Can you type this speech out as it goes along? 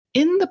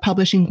In the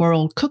publishing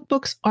world,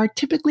 cookbooks are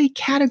typically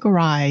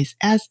categorized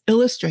as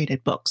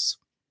illustrated books.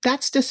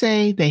 That's to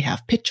say, they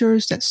have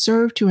pictures that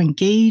serve to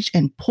engage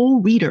and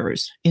pull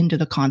readers into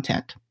the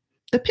content.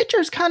 The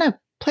pictures kind of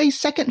play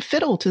second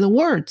fiddle to the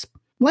words,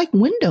 like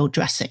window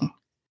dressing.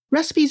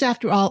 Recipes,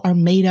 after all, are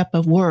made up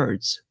of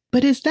words,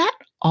 but is that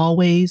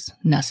always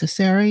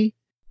necessary?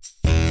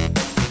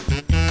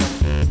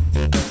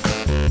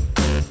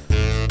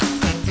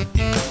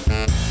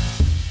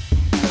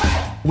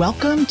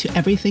 Welcome to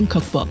Everything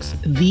Cookbooks,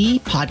 the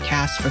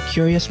podcast for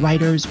curious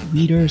writers,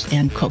 readers,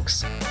 and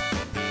cooks.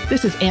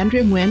 This is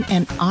Andrea Nguyen,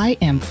 and I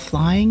am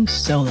flying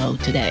solo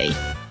today.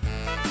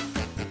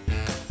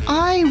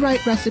 I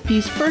write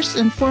recipes first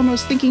and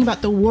foremost thinking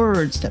about the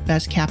words that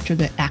best capture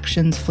the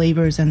actions,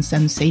 flavors, and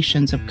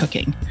sensations of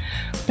cooking.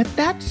 But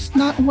that's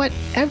not what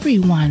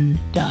everyone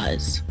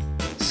does.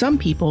 Some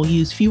people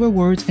use fewer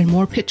words and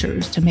more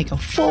pictures to make a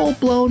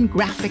full-blown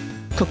graphic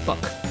cookbook.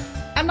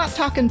 I'm not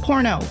talking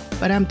porno,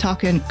 but I'm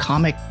talking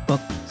comic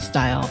book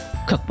style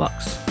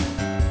cookbooks.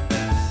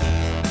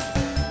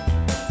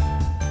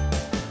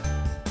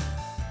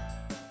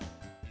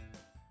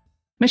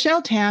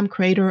 Michelle Tam,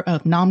 creator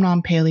of Nom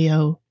Nom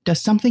Paleo, does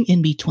something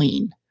in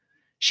between.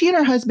 She and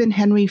her husband,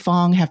 Henry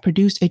Fong, have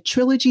produced a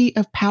trilogy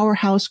of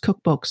powerhouse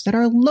cookbooks that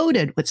are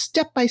loaded with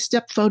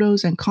step-by-step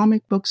photos and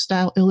comic book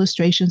style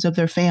illustrations of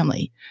their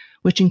family,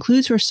 which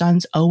includes her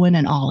sons, Owen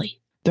and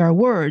Ollie. There are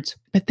words,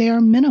 but they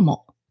are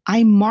minimal.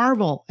 I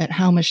marvel at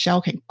how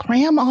Michelle can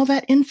cram all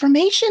that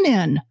information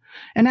in.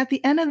 And at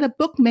the end of the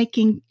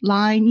bookmaking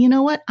line, you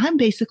know what? I'm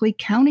basically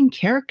counting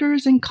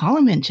characters and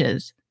column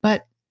inches.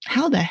 But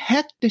how the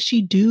heck does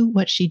she do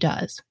what she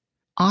does?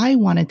 I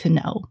wanted to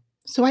know.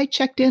 So I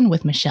checked in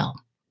with Michelle.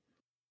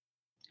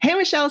 Hey,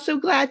 Michelle, so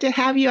glad to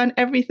have you on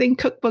Everything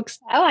Cookbooks.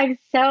 Oh, I'm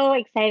so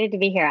excited to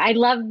be here. I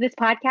love this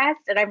podcast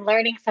and I'm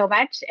learning so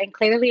much. And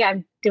clearly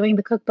I'm doing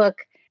the cookbook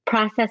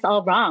process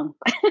all wrong.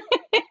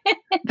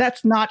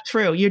 That's not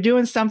true. You're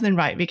doing something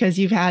right because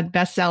you've had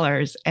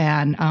bestsellers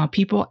and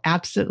people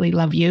absolutely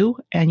love you.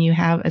 And you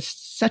have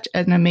such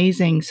an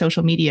amazing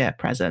social media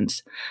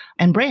presence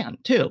and brand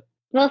too.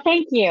 Well,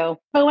 thank you.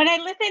 But when I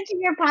listened to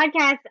your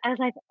podcast, I was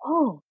like,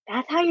 oh,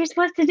 that's how you're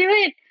supposed to do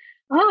it.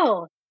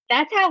 Oh,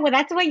 that's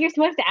what you're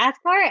supposed to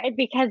ask for.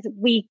 Because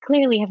we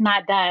clearly have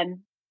not done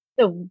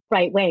the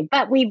right way,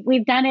 but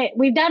we've done it.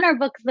 We've done our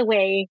books the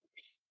way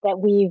that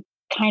we've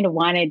kind of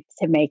wanted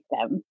to make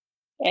them.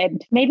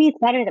 And maybe it's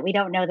better that we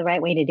don't know the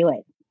right way to do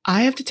it.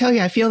 I have to tell you,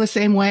 I feel the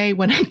same way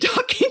when I'm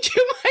talking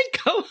to my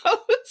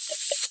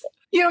co-hosts.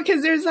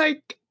 Because there's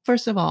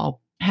first of all,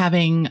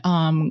 having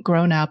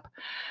grown up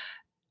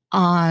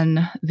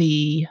on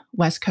the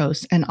West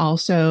Coast and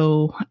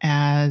also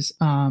as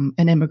an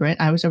immigrant,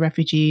 I was a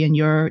refugee and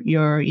you're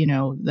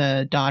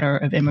the daughter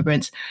of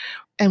immigrants.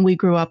 And we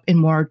grew up in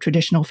more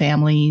traditional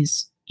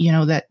families,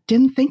 that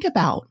didn't think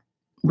about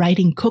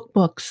writing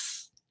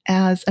cookbooks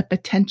as a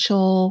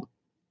potential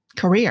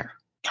career.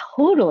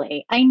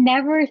 Totally. I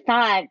never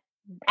thought,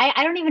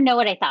 I don't even know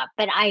what I thought,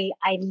 but I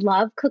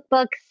love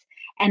cookbooks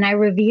and I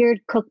revered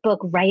cookbook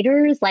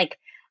writers. Like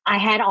I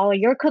had all of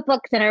your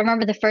cookbooks and I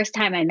remember the first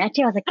time I met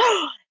you, I was like,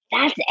 oh,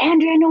 that's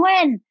Andrea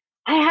Nguyen.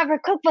 I have her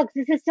cookbooks.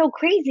 This is so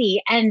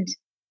crazy. And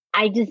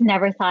I just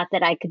never thought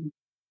that I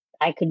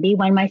could be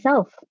one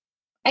myself.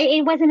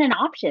 It wasn't an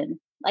option.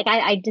 Like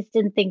I just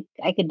didn't think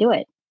I could do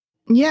it.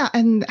 Yeah.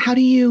 And how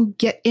do you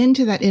get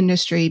into that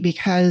industry?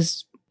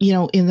 Because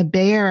in the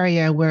Bay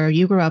Area where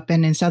you grew up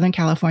and in Southern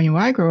California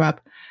where I grew up,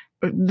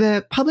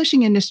 the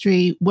publishing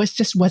industry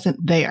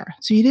wasn't there.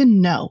 So you didn't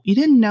know. You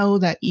didn't know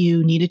that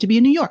you needed to be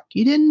in New York.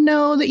 You didn't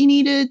know that you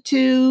needed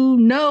to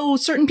know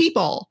certain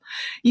people.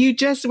 You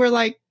just were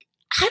like,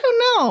 I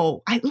don't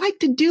know. I'd like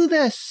to do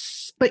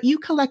this. But you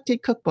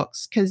collected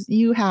cookbooks because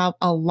you have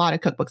a lot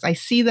of cookbooks. I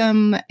see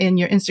them in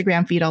your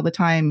Instagram feed all the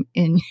time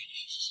in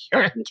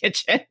your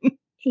kitchen.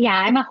 Yeah,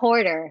 I'm a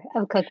hoarder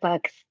of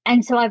cookbooks.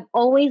 And so I've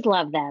always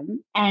loved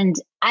them. And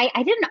I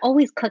didn't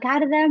always cook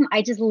out of them.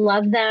 I just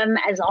love them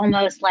as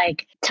almost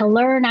like to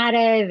learn out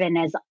of and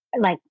as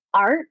like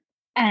art.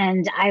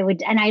 And I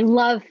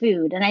love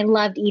food and I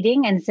loved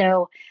eating. And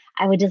so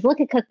I would just look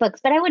at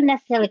cookbooks, but I wouldn't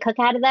necessarily cook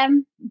out of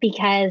them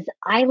because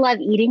I love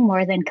eating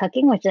more than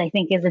cooking, which I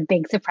think is a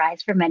big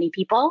surprise for many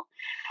people.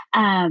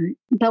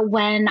 But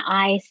when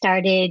I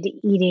started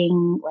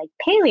eating like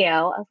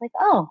paleo, I was like,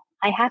 oh,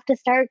 I have to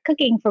start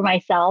cooking for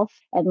myself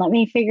and let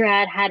me figure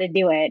out how to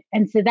do it.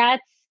 And so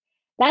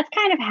that's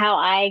kind of how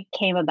I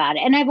came about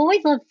it. And I've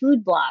always loved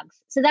food blogs.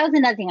 So that was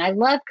another thing. I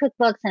love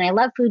cookbooks and I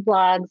love food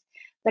blogs,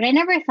 but I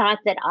never thought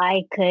that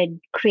I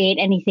could create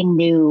anything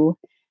new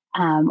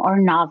or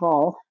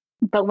novel.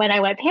 But when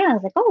I went paleo, I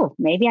was like, oh,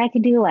 maybe I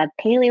could do a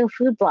paleo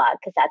food blog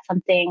because that's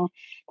something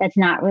that's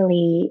not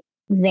really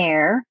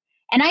there.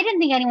 And I didn't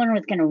think anyone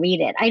was going to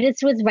read it. I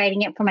just was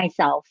writing it for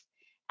myself.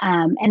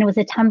 And it was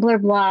a Tumblr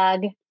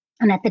blog.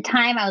 And at the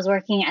time I was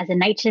working as a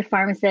night shift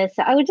pharmacist.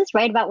 So I would just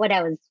write about what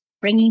I was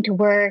bringing to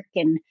work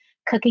and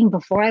cooking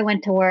before I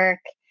went to work.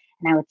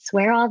 And I would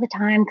swear all the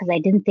time because I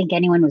didn't think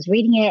anyone was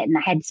reading it. And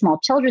I had small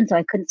children, so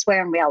I couldn't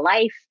swear in real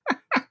life.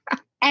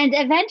 And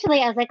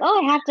eventually I was like,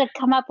 oh, I have to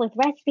come up with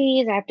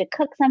recipes. I have to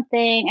cook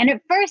something. And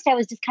at first I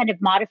was just kind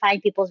of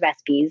modifying people's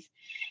recipes.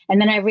 And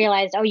then I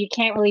realized, oh, you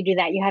can't really do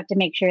that. You have to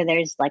make sure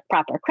there's like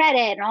proper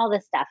credit and all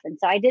this stuff. And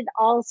so I did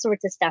all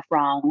sorts of stuff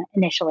wrong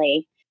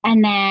initially.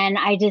 And then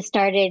I just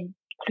started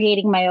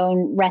creating my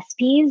own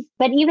recipes.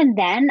 But even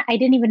then, I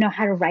didn't even know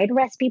how to write a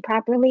recipe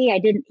properly.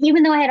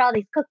 Even though I had all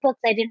these cookbooks,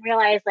 I didn't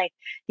realize like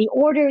the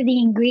order of the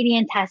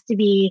ingredients has to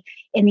be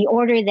in the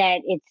order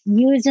that it's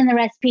used in the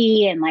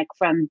recipe and like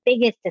from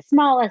biggest to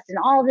smallest and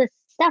all this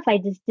stuff I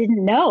just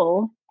didn't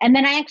know. And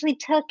then I actually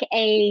took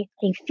a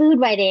food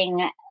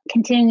writing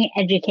continuing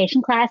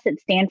education class at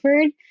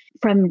Stanford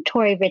from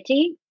Tori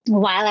Ritchie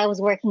while I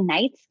was working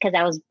nights because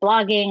I was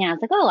blogging and I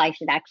was like, oh, I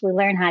should actually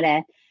learn how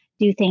to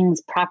do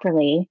things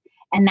properly.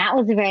 And that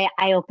was a very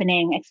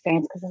eye-opening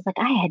experience because I was like,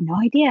 I had no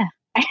idea.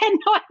 I had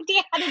no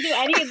idea how to do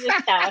any of this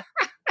stuff.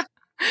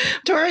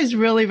 Tori is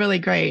really, really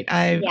great.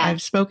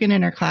 I've spoken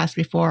in her class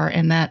before,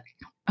 and that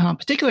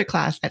particular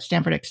class at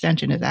Stanford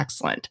Extension is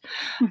excellent.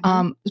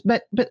 Mm-hmm.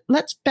 But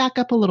let's back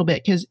up a little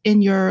bit because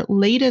in your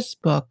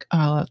latest book,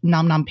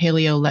 Nom Nom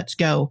Paleo, Let's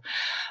Go,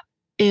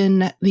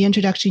 in the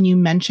introduction, you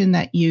mentioned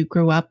that you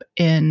grew up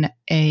in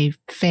a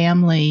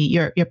family.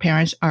 Your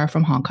parents are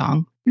from Hong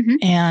Kong. Mm-hmm.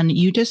 And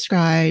you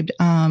described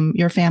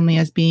your family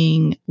as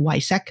being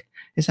Waisek.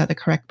 Is that the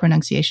correct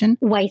pronunciation?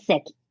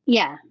 Waisek.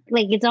 Yeah.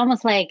 Like it's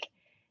almost like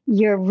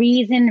your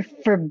reason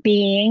for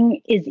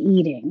being is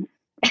eating.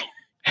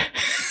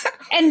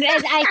 and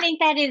I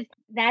think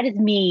that is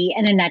me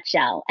in a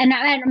nutshell. And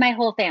my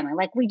whole family.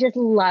 Like we just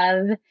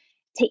love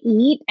to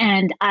eat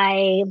and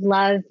I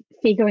love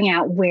figuring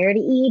out where to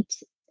eat.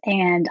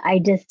 And I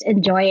just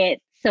enjoy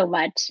it so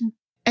much.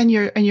 And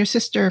your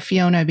sister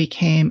Fiona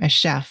became a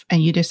chef,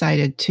 and you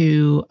decided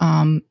to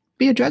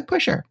be a drug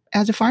pusher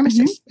as a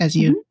pharmacist, mm-hmm. as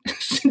you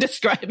mm-hmm.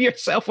 describe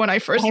yourself when I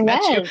first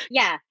met you.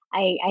 Yeah,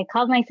 I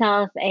called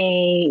myself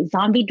a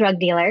zombie drug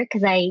dealer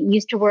because I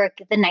used to work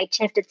the night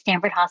shift at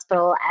Stanford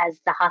Hospital as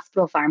the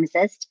hospital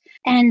pharmacist.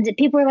 And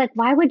people were like,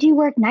 "Why would you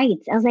work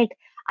nights?" I was like,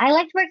 I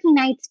liked working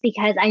nights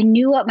because I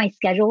knew what my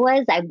schedule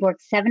was. I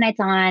worked 7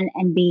 nights on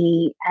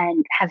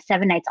and have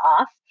 7 nights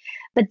off.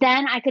 But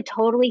then I could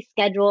totally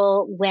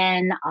schedule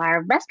when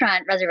our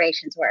restaurant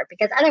reservations were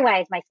because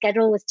otherwise my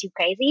schedule was too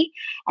crazy.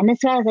 And this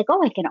way I was like,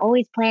 oh, I can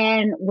always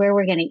plan where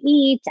we're going to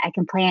eat. I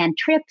can plan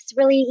trips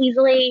really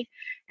easily.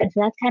 And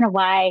so that's kind of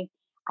why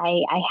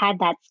I had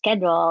that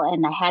schedule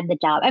and I had the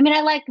job. I mean,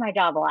 I liked my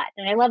job a lot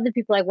and I love the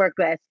people I worked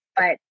with,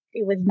 but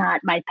it was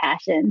not my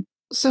passion.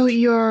 So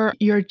your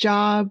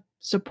job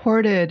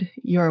supported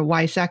your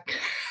Waisek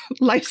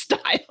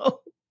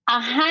lifestyle.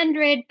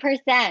 100%.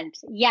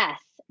 Yes.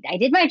 I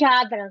did my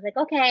job, but I was like,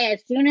 okay,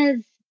 as soon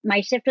as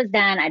my shift was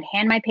done, I'd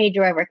hand my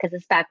pager over because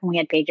it's back when we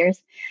had pagers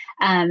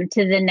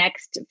to the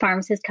next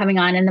pharmacist coming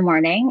on in the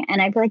morning.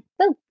 And I'd be like,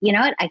 oh, you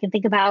know what? I can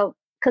think about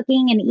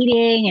cooking and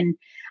eating. And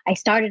I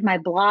started my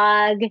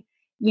blog,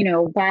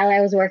 while I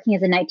was working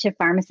as a night shift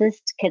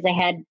pharmacist because I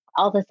had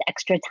all this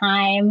extra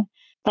time.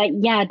 But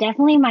yeah,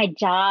 definitely my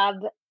job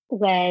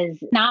was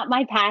not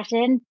my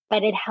passion,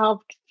 but it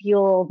helped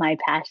fuel my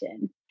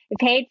passion. It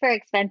paid for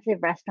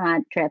expensive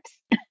restaurant trips.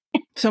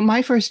 So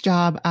my first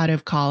job out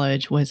of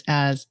college was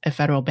as a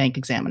federal bank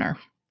examiner.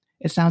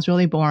 It sounds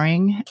really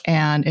boring,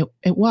 and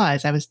it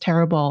was. I was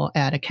terrible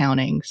at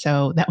accounting,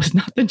 so that was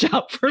not the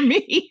job for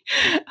me.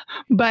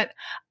 But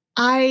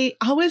I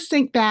always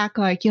think back,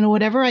 like,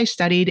 whatever I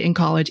studied in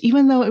college,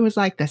 even though it was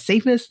like the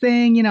safest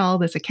thing, all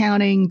this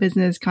accounting,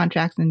 business,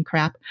 contracts, and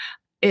crap,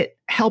 it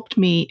helped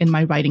me in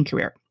my writing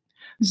career.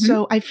 Mm-hmm.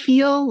 So I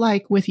feel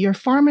like with your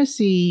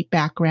pharmacy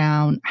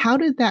background, how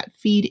did that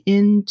feed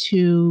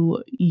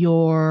into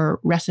your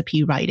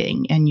recipe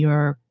writing and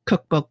your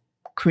cookbook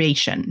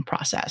creation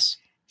process?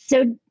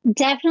 So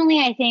definitely,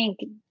 I think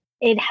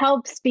it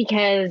helps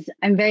because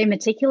I'm very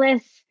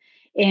meticulous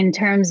in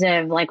terms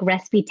of like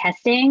recipe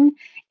testing,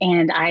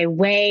 and I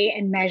weigh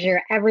and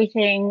measure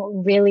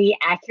everything really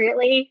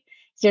accurately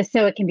just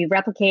so it can be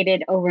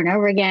replicated over and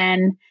over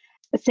again.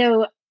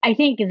 So I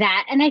think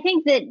that, and I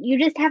think that you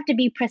just have to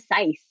be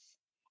precise.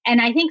 And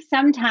I think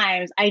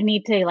sometimes I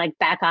need to like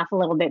back off a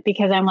little bit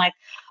because I'm like,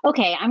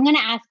 okay, I'm going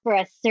to ask for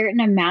a certain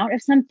amount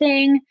of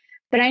something,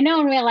 but I know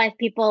in real life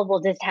people will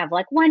just have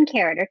like 1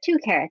 carrot or 2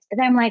 carrots. But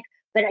then I'm like,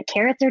 but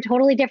carrots are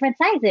totally different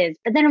sizes.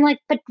 But then I'm like,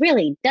 but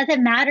really, does it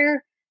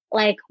matter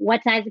like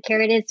what size the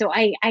carrot is? So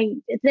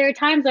there are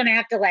times when I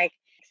have to like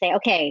say,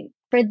 okay,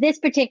 for this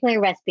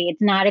particular recipe,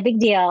 it's not a big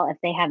deal if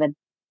they have a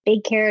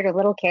big carrot or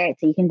little carrot.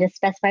 So you can just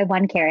specify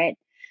 1 carrot.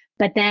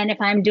 But then if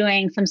I'm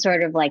doing some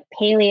sort of like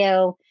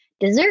paleo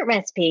dessert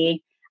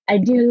recipe, I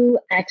do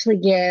actually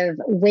give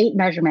weight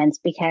measurements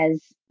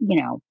because,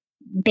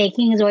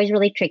 baking is always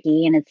really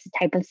tricky and it's a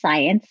type of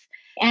science.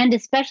 And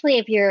especially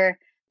if you're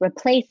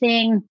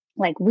replacing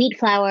like wheat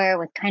flour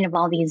with kind of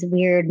all these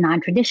weird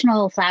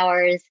non-traditional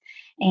flours,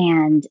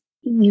 and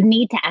you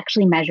need to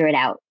actually measure it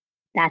out.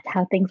 That's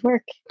how things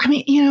work. I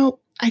mean,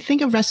 I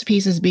think of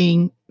recipes as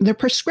being, they're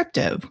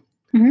prescriptive.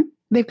 Mm-hmm.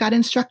 they've got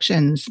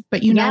instructions,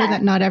 but you know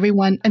that not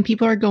everyone, and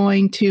people are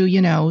going to,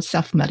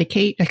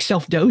 self-medicate, like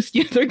self-dose.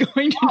 They're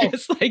going to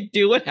just like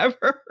do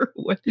whatever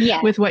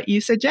with what you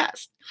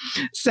suggest.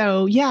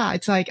 So yeah,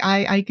 it's like,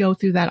 I go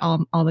through that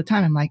all the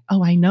time. I'm like,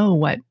 oh, I know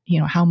what,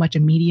 how much a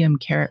medium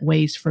carrot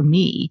weighs for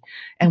me.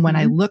 And when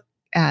I look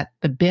at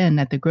the bin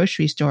at the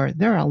grocery store,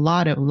 there are a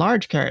lot of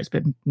large carrots,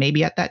 but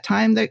maybe at that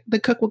time the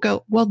cook will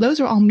go, well, those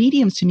are all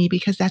mediums to me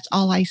because that's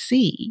all I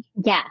see.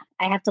 Yeah,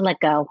 I have to let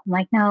go. I'm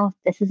like, no,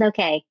 this is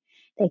okay.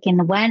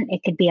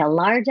 It could be a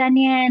large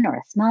onion or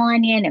a small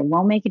onion. It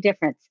won't make a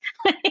difference.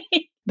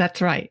 That's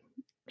right.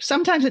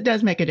 Sometimes it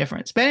does make a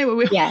difference. But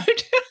anyway,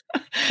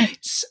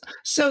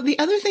 So the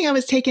other thing I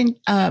was taken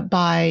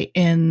by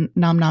in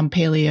Nom Nom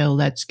Paleo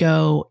Let's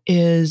Go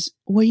is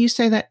where you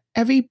say that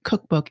every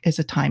cookbook is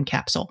a time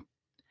capsule.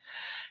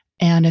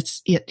 And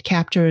it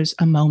captures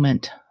a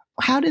moment.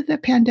 How did the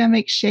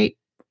pandemic shape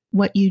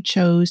what you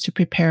chose to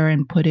prepare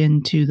and put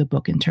into the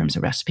book in terms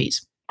of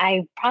recipes?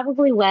 I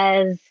probably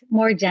was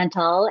more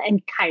gentle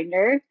and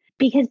kinder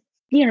because,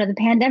 the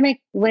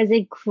pandemic was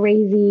it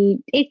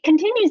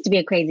continues to be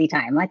a crazy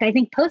time. Like I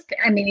think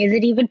is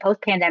it even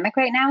post-pandemic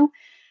right now?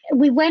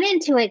 We went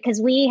into it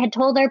because we had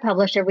told our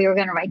publisher we were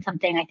going to write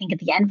something, I think at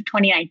the end of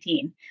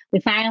 2019. We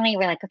finally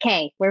were like,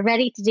 okay, we're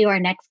ready to do our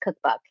next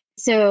cookbook.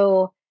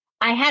 So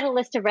I had a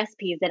list of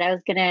recipes that I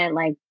was going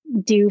to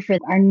do for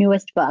our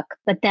newest book.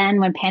 But then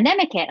when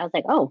pandemic hit, I was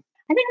like, oh,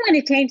 I think I'm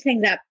going to change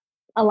things up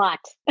a lot.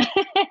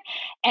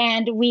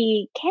 And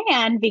we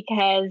can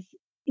because,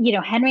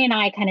 Henry and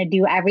I kind of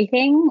do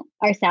everything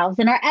ourselves.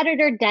 And our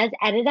editor does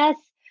edit us,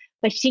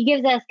 but she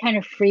gives us kind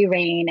of free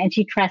reign and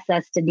she trusts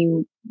us to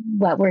do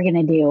what we're going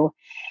to do.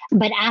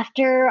 But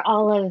after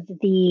all of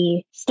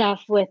the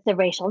stuff with the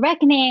racial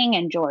reckoning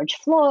and George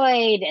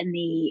Floyd and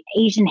the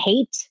Asian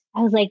hate,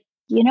 I was like,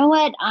 you know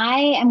what?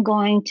 I am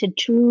going to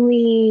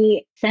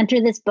truly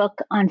center this book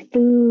on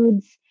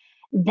foods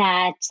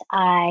that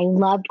I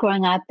loved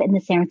growing up in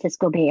the San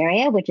Francisco Bay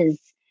Area, which is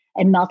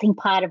a melting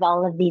pot of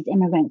all of these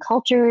immigrant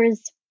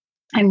cultures.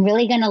 I'm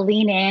really going to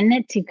lean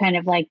in to kind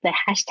of like the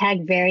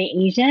hashtag very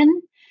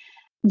Asian,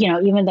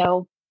 even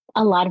though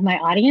a lot of my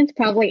audience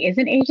probably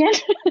isn't Asian.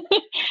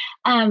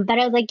 But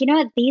I was like, you know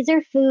what? These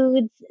are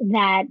foods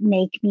that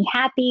make me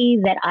happy,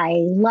 that I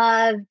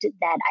loved,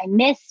 that I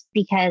miss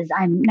because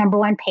I'm number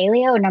one,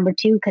 paleo, and number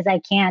two, because I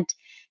can't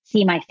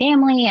see my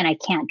family and I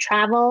can't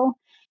travel.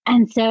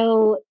 And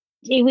so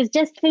it was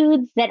just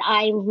foods that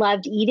I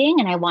loved eating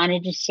and I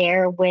wanted to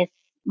share with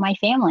my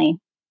family.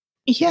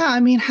 Yeah, I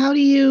mean, how do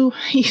you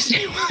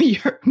say,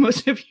 well,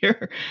 most of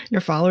your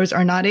followers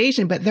are not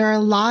Asian, but there are a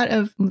lot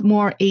of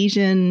more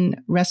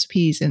Asian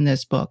recipes in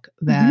this book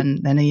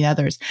than any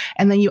others.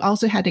 And then you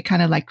also had to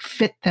kind of like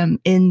fit them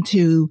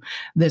into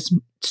this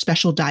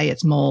special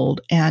diets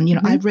mold. And,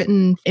 I've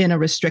written in a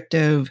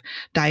restrictive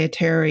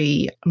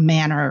dietary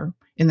manner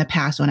in the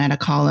past when I had a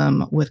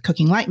column with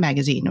Cooking Light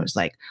magazine. It was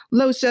like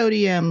low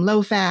sodium,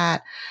 low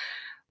fat,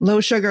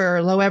 low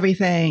sugar, low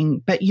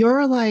everything. But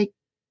you're like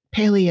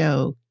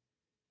paleo,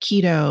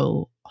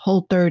 keto,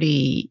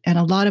 Whole30, and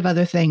a lot of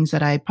other things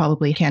that I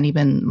probably can't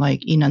even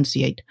like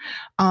enunciate.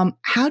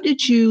 How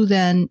did you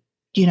then,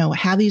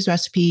 have these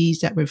recipes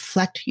that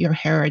reflect your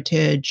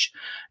heritage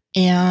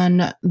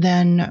and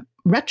then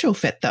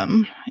retrofit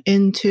them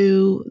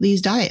into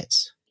these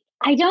diets?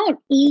 I don't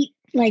eat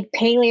like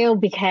paleo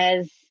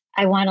because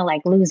I want to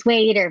like lose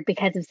weight or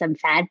because of some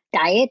fad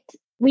diet.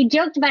 We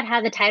joked about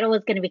how the title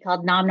was going to be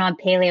called Nom Nom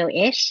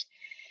Paleo-ish.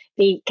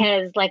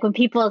 Because like when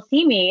people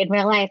see me in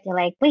real life, they're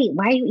like, wait,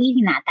 why are you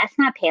eating that? That's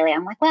not paleo.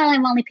 I'm like, well,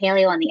 I'm only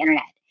paleo on the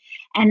internet.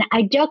 And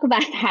I joke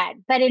about that.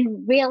 But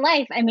in real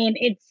life, I mean,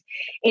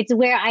 it's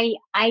where I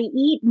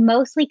eat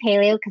mostly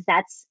paleo because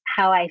that's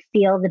how I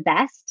feel the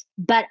best.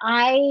 But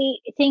I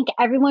think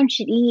everyone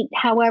should eat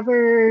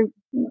however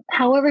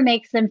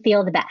makes them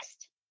feel the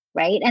best,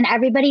 right? And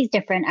everybody's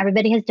different.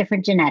 Everybody has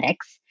different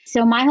genetics.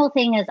 So my whole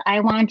thing is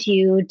I want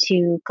you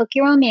to cook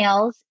your own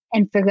meals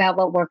and figure out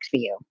what works for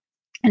you.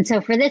 And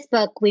so for this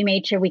book, we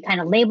made sure we kind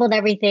of labeled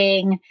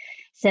everything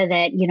so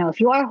that, if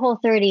you are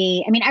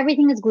Whole30, I mean,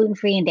 everything is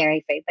gluten-free and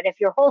dairy-free, but if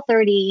you're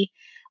Whole30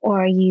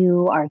 or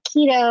you are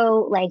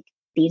keto, like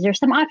these are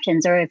some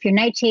options. Or if you're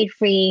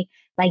nightshade-free,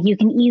 like you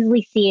can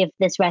easily see if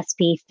this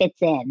recipe fits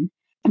in.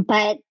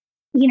 But,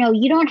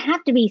 you don't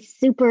have to be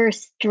super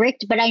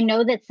strict, but I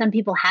know that some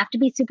people have to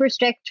be super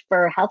strict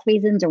for health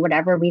reasons or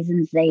whatever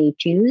reasons they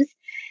choose.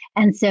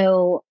 And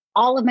so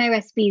all of my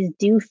recipes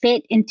do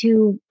fit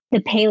into the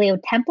paleo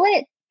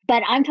template,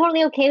 but I'm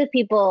totally okay with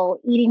people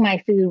eating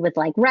my food with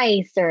like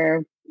rice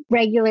or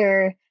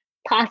regular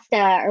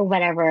pasta or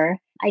whatever.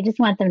 I just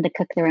want them to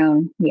cook their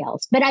own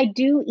meals. But I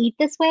do eat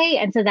this way.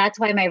 And so that's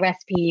why my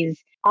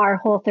recipes are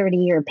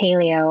Whole30 or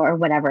paleo or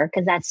whatever,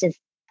 because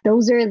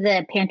those are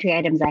the pantry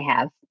items I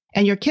have.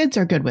 And your kids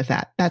are good with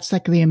that. That's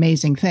like the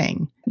amazing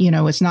thing.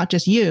 It's not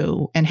just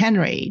you and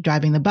Henry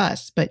driving the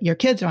bus, but your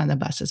kids are on the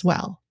bus as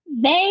well.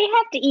 They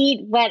have to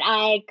eat what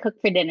I cook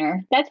for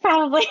dinner. That's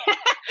probably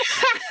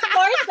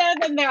more so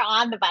than they're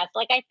on the bus.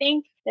 Like, I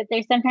think that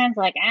they're sometimes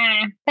like,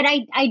 but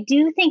I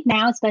do think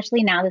now,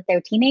 especially now that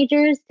they're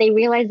teenagers, they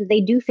realize that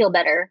they do feel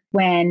better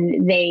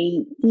when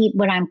they eat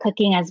what I'm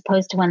cooking as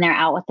opposed to when they're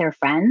out with their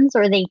friends,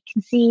 or they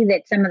can see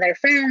that some of their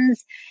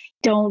friends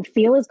don't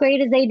feel as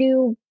great as they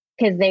do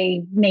because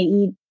they may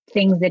eat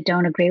things that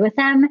don't agree with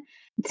them.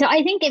 So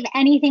I think if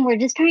anything, we're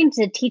just trying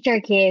to teach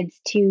our kids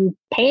to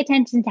pay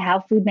attention to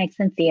how food makes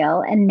them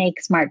feel and make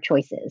smart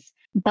choices.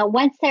 But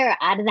once they're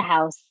out of the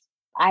house,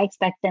 I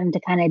expect them to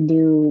kind of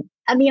do,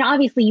 I mean,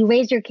 obviously you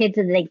raise your kids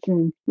so that they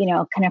can,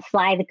 kind of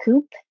fly the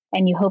coop,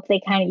 and you hope you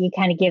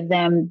kind of give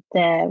them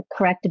the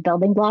correct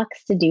building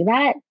blocks to do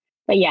that.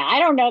 But yeah, I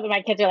don't know that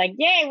my kids are like,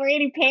 yay, we're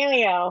eating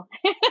paleo.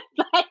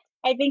 But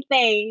I think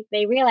they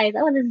realize,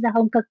 oh, this is a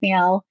home cooked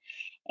meal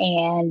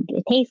and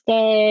it tastes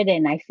good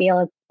and I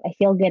feel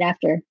good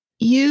after.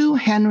 You,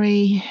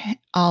 Henry,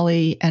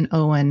 Ollie, and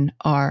Owen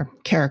are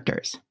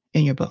characters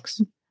in your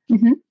books.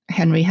 Mm-hmm.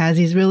 Henry has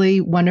these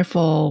really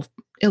wonderful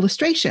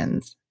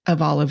illustrations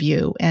of all of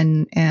you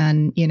and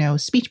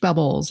speech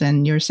bubbles,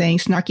 and you're saying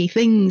snarky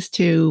things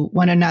to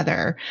one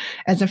another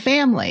as a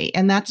family.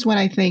 And that's what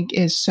I think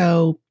is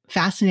so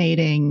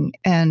fascinating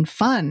and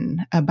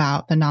fun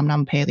about the Nom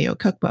Nom Paleo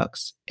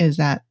cookbooks, is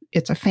that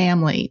it's a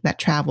family that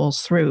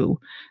travels through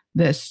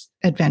this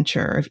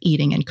adventure of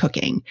eating and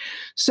cooking.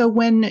 So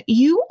when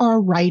you are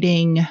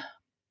writing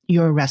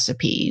your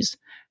recipes,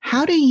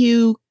 how do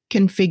you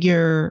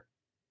configure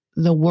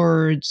the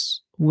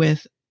words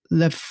with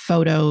the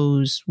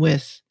photos,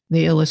 with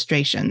the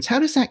illustrations? How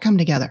does that come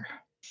together?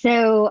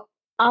 So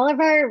all of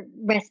our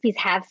recipes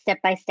have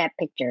step-by-step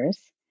pictures.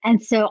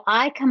 And so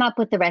I come up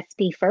with the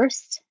recipe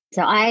first.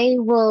 So I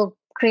will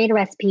create a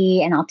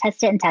recipe and I'll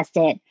test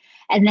it.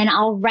 And then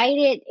I'll write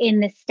it in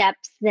the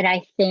steps that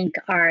I think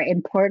are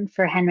important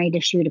for Henry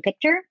to shoot a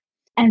picture.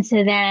 And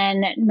so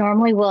then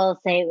normally we'll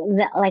say,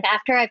 like,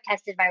 after I've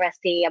tested my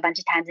recipe a bunch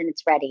of times and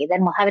it's ready,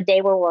 then we'll have a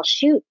day where we'll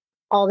shoot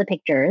all the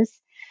pictures.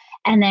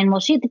 And then we'll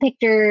shoot the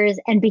pictures.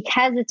 And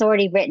because it's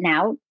already written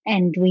out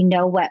and we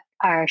know what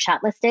our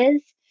shot list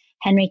is,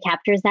 Henry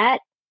captures that.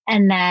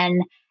 And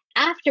then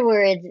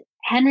afterwards,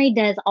 Henry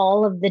does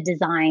all of the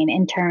design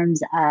in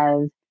terms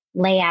of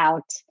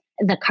layout,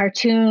 the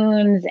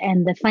cartoons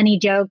and the funny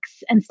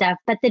jokes and stuff.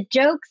 But the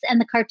jokes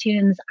and the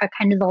cartoons are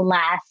kind of the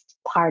last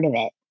part of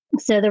it.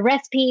 So the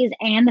recipes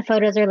and the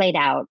photos are laid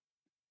out.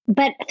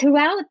 But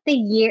throughout the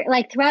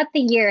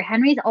year,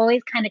 Henry's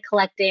always kind of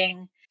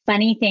collecting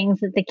funny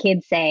things that the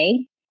kids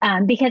say,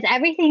 because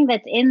everything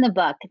that's in the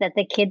book that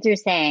the kids are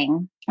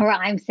saying, or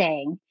I'm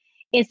saying,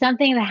 is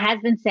something that has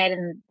been said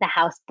in the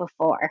house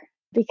before,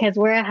 because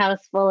we're a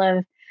house full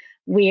of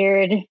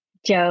weird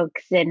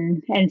jokes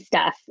and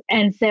stuff.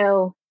 And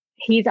so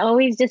he's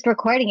always just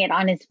recording it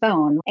on his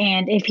phone.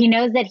 And if he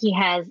knows that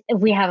if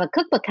we have a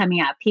cookbook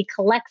coming up, he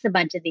collects a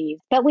bunch of these.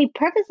 But we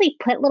purposely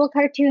put little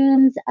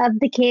cartoons of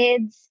the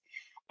kids.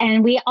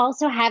 And we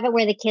also have it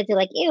where the kids are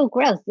like, ew,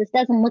 gross, this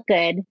doesn't look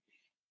good.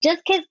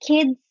 Just because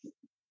kids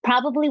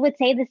probably would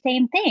say the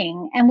same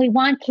thing. And we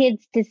want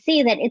kids to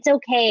see that it's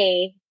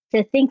okay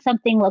to think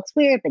something looks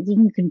weird, but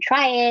you can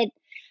try it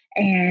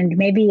and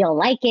maybe you'll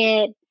like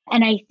it.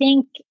 And I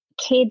think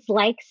kids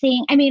like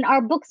seeing,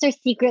 our books are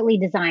secretly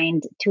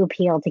designed to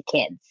appeal to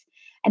kids.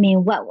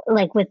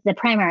 With the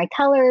primary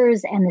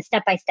colors and the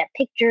step-by-step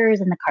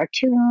pictures and the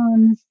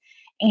cartoons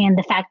and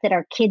the fact that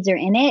our kids are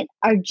in it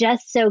are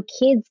just so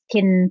kids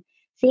can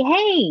see,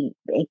 hey,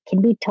 it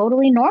can be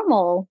totally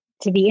normal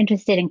to be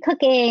interested in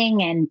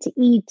cooking and to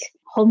eat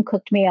home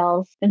cooked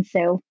meals. And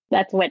so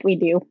that's what we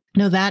do.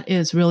 No, that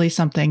is really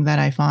something that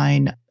I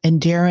find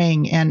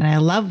endearing. And I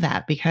love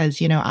that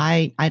because,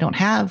 I don't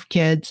have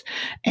kids,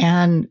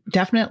 and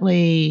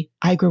definitely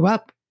I grew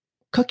up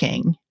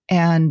cooking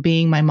and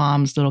being my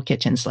mom's little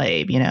kitchen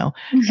slave,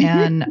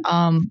 and,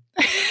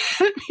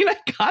 I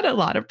got a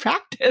lot of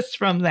practice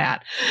from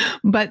that.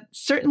 But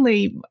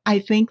certainly I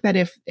think that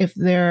if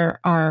there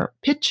are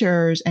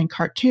pictures and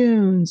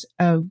cartoons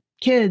of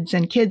kids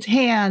and kids'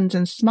 hands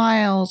and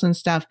smiles and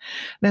stuff,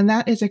 then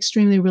that is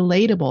extremely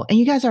relatable. And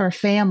you guys are a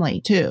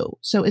family too.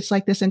 So it's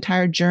like this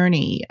entire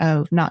journey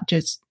of not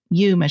just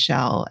you,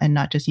 Michelle, and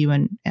not just you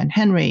and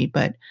Henry,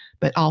 but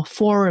all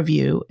four of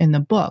you in the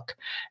book.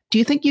 Do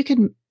you think you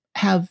could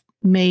have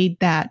made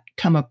that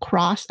come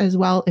across as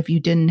well if you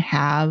didn't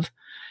have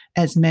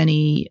as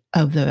many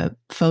of the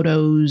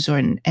photos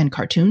and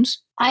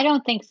cartoons? I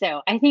don't think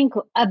so. I think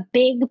a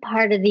big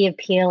part of the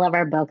appeal of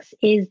our books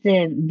is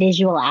the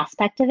visual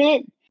aspect of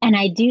it. And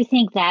I do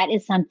think that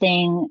is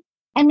something,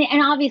 and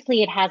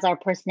obviously it has our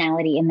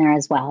personality in there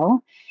as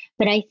well.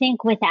 But I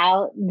think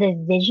without the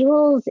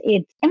visuals,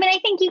 I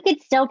think you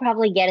could still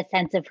probably get a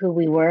sense of who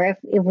we were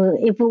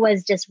if it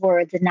was just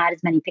words and not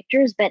as many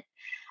pictures. But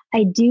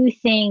I do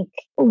think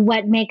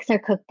what makes our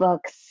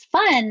cookbooks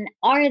fun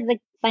are the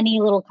funny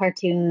little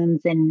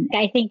cartoons. And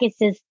I think it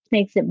just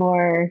makes it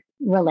more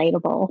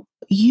relatable.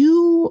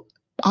 You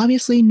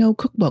obviously know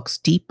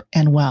cookbooks deep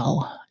and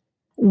well.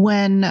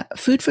 When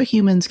Food for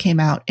Humans came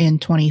out in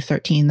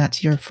 2013,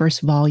 that's your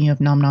first volume of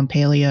Nom Nom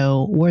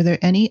Paleo, were there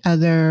any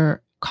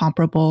other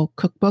comparable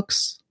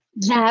cookbooks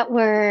that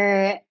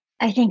were,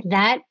 I think,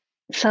 that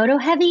photo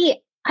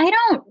heavy? I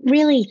don't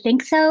really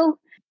think so.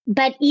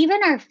 But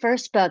even our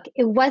first book,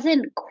 it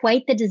wasn't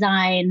quite the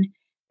design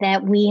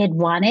that we had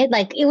wanted.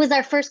 Like, it was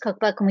our first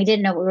cookbook and we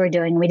didn't know what we were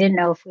doing. We didn't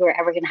know if we were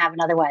ever going to have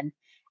another one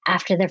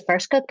after the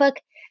first cookbook.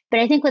 But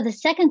I think with the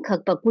second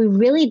cookbook, we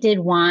really did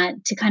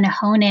want to kind of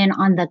hone in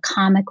on the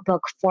comic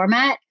book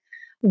format,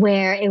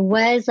 where it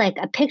was like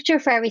a picture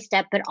for every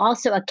step, but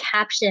also a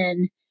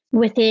caption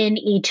within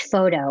each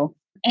photo,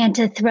 and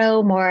to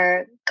throw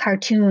more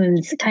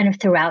cartoons kind of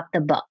throughout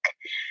the book.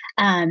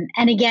 And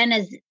again,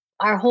 as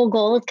our whole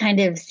goal is kind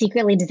of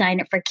secretly design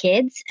it for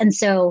kids. And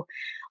so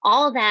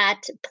all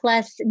that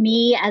plus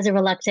me as a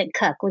reluctant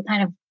cook, we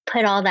kind of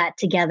put all that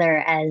together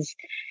as,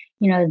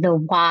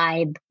 the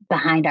why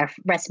behind our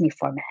recipe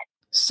format.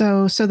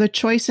 So the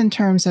choice in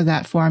terms of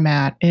that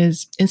format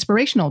is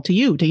inspirational to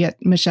you to get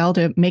Michelle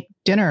to make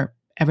dinner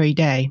every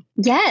day.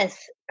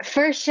 Yes,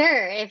 for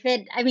sure. I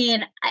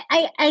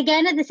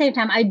again, at the same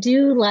time, I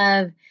do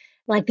love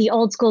like the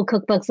old school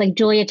cookbooks like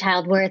Julia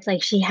Child, where it's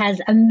like she has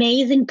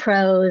amazing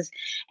prose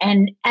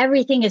and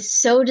everything is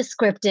so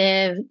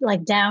descriptive,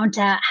 like down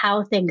to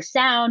how things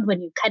sound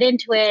when you cut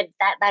into it,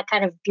 that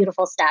kind of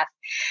beautiful stuff,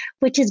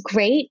 which is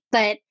great.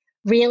 But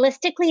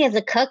realistically, as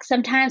a cook,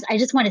 sometimes I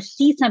just want to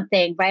see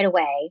something right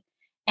away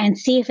and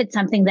see if it's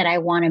something that I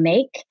want to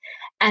make,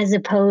 as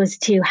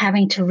opposed to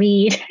having to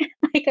read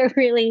like a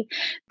really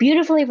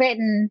beautifully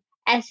written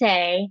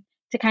essay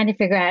to kind of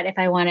figure out if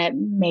I want to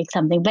make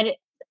something. But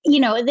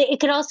it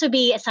could also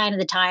be a sign of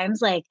the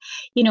times. Like,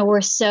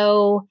 we're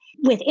so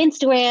with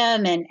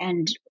Instagram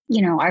and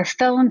our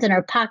phones in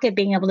our pocket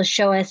being able to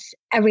show us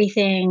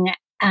everything,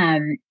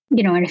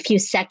 in a few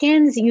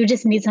seconds. You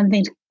just need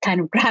something to kind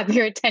of grab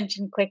your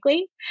attention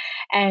quickly.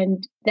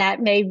 And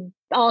that may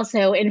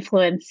also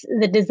influence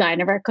the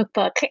design of our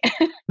cookbook.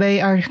 They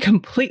are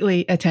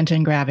completely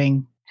attention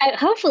grabbing.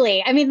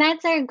 Hopefully.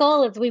 That's our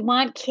goal, is we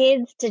want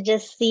kids to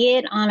just see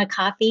it on a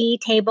coffee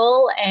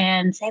table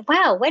and say,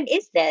 wow, what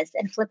is this?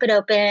 And flip it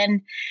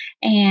open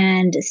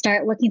and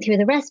start looking through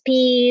the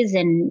recipes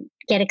and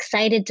get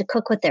excited to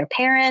cook with their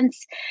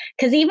parents.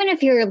 Because even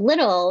if you're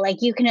little,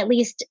 like, you can at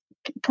least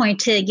point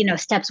to,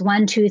 steps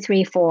 1, 2,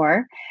 3,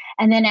 4.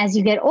 And then as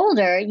you get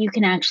older, you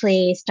can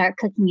actually start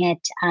cooking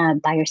it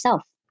by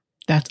yourself.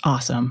 That's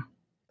awesome.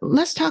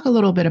 Let's talk a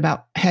little bit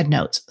about head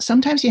notes.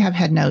 Sometimes you have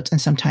head notes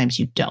and sometimes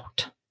you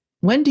don't.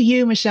 When do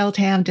you, Michelle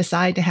Tam,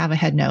 decide to have a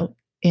head note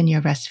in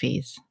your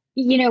recipes?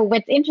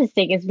 What's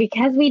interesting is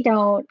because we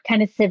don't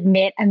kind of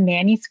submit a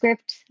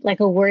manuscript, like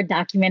a Word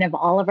document of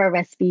all of our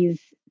recipes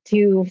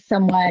to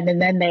someone,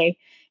 and then they,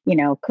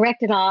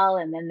 correct it all,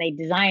 and then they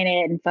design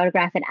it and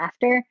photograph it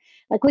after.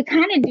 Like, we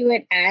kind of do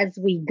it as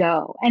we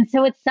go. And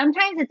so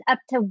sometimes it's up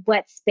to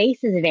what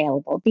space is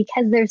available,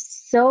 because there's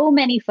so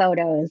many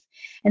photos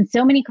and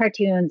so many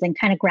cartoons and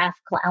kind of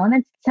graphical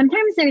elements.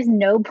 Sometimes there's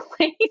no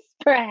place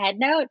for a head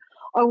note,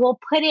 or we'll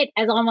put it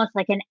as almost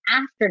like an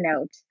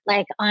afternote,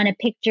 like on a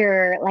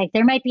picture. Like,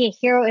 there might be a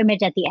hero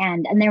image at the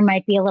end and there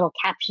might be a little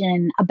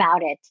caption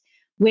about it,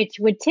 which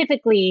would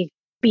typically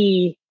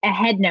be a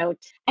head note.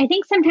 I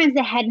think sometimes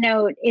the head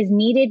note is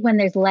needed when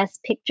there's less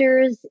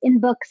pictures in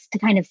books to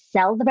kind of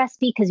sell the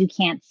recipe because you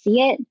can't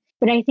see it.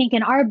 But I think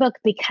in our book,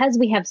 because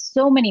we have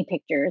so many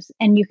pictures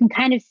and you can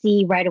kind of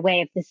see right away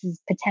if this is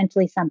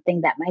potentially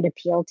something that might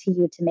appeal to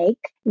you to make,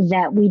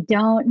 that we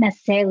don't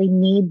necessarily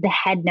need the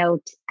head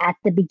note at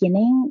the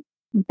beginning.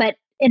 But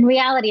in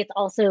reality, it's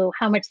also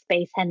how much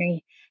space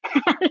Henry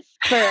has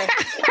for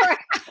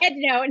a head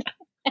note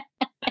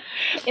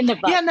in the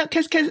book. Yeah, no,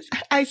 because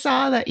I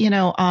saw that,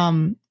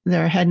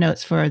 there are head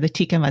notes for the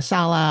tikka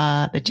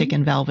masala, the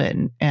chicken velvet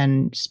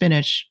and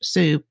spinach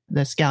soup,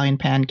 the scallion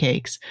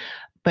pancakes.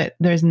 But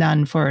there's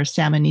none for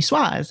salmon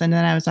niçoise. And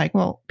then I was like,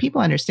 well, people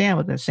understand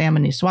what the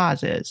salmon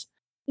niçoise is.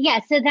 Yeah,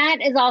 so that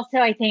is also,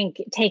 I think,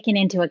 taken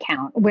into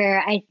account, where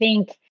I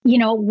think, we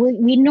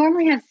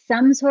normally have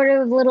some sort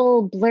of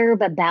little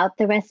blurb about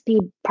the recipe,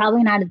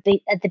 probably not at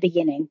the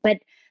beginning, but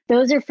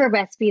those are for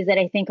recipes that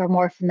I think are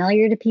more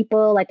familiar to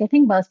people. Like, I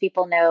think most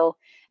people know,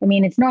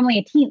 it's normally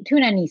a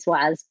tuna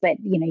niçoise, but,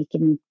 you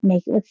can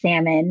make it with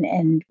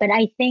salmon. But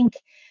I think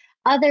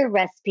other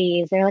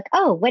recipes, they're like,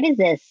 oh, what is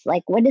this?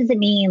 Like, what does it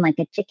mean? Like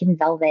a chicken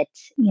velvet,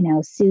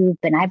 soup.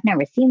 And I've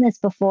never seen this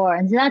before.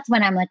 And so that's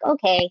when I'm like,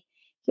 okay,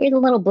 here's a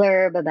little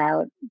blurb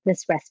about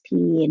this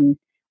recipe and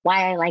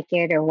why I like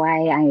it, or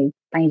why I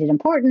find it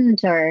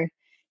important, or,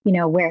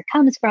 where it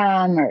comes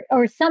from,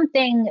 or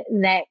something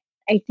that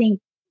I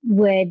think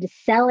would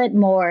sell it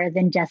more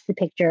than just the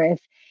picture.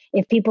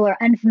 If people are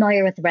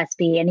unfamiliar with the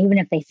recipe, and even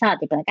if they saw it,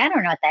 they'd be like, I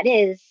don't know what that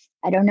is.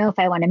 I don't know if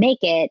I want to make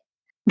it.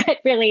 But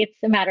really, it's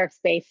a matter of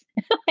space.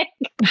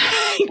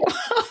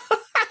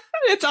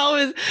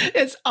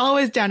 It's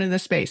always down in the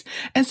space.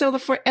 And so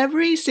for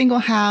every single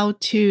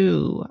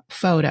how-to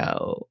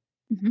photo,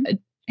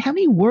 how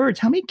many words,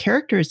 how many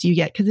characters do you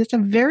get? Because it's a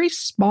very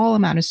small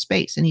amount of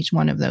space in each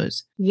one of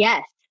those.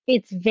 Yes,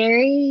 it's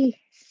very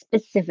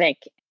specific.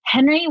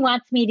 Henry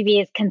wants me to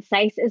be as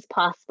concise as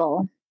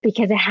possible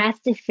because it has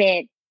to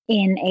fit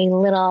in a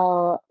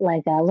little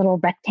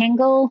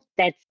rectangle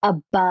that's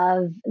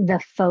above the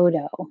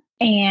photo.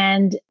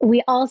 And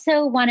we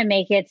also want to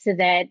make it so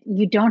that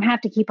you don't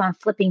have to keep on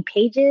flipping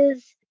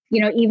pages,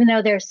 even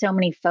though there's so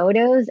many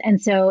photos.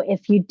 And so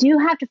if you do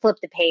have to flip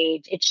the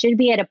page, it should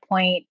be at a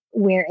point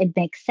where it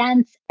makes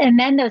sense. And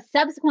then those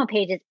subsequent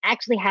pages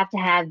actually have to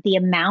have the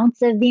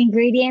amounts of the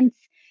ingredients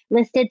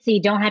listed, so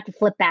you don't have to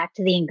flip back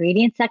to the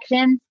ingredient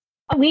section.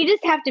 We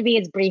just have to be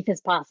as brief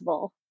as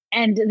possible.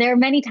 And there are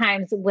many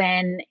times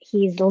when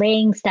he's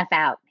laying stuff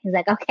out. He's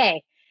like,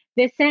 okay,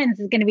 this sentence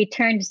is going to be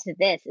turned to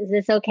this. Is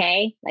this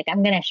okay? Like,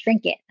 I'm going to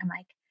shrink it. I'm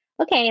like,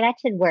 okay, that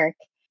should work.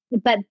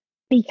 But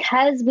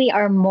because we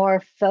are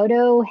more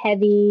photo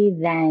heavy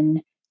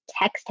than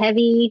text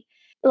heavy,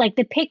 like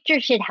the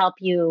picture should help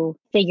you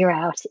figure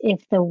out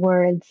if the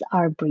words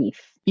are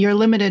brief. You're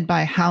limited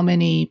by how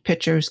many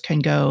pictures can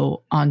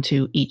go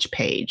onto each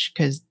page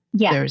because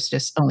there's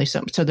just only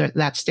so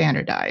that's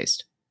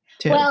standardized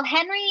too. Well,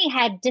 Henry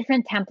had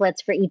different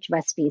templates for each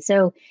recipe.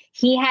 So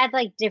he had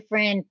like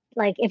different,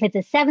 like if it's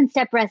a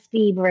 7-step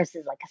recipe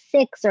versus like a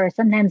 6, or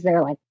sometimes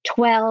they're like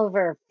 12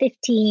 or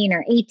 15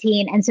 or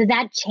 18. And so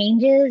that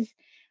changes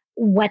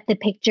what the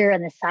picture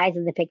and the size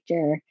of the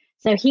picture.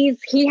 So he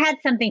had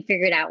something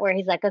figured out where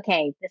he's like,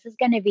 okay, this is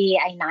going to be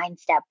a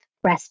 9-step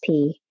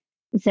recipe.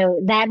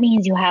 So that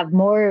means you have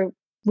more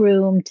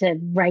room to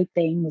write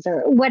things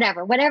or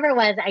whatever it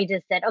was. I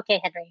just said,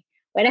 okay, Henry,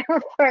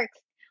 whatever works,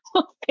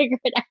 we'll figure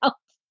it out.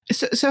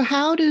 So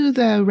how do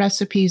the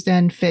recipes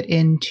then fit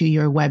into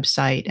your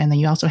website? And then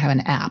you also have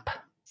an app.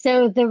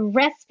 So the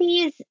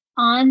recipes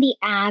on the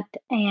app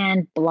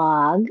and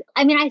blog,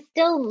 I mean, I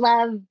still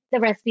love the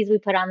recipes we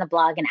put on the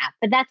blog and app,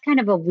 but that's kind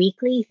of a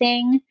weekly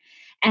thing.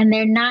 And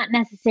they're not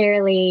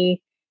necessarily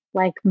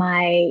like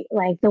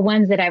the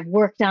ones that I've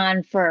worked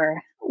on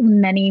for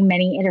many,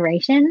 many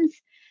iterations.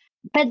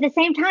 But at the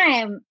same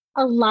time,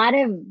 a lot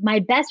of my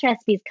best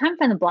recipes come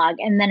from the blog,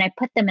 and then I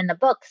put them in the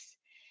books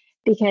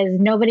because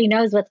nobody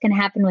knows what's going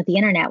to happen with the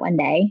internet one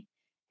day.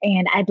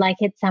 And I'd like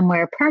it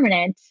somewhere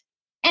permanent.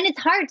 And it's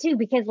hard too,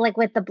 because like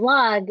with the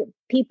blog,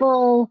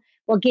 people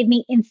will give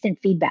me instant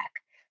feedback.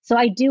 So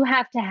I do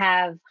have to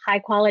have high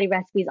quality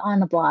recipes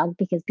on the blog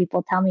because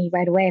people tell me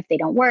right away if they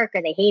don't work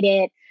or they hate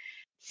it.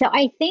 So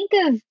I think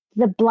of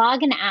the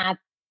blog and app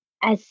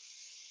as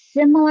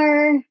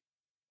similar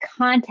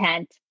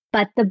content,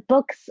 but the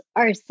books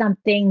are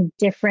something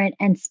different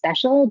and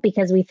special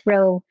because we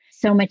throw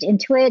so much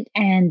into it.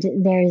 And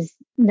there's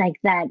like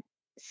that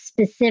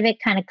specific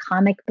kind of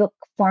comic book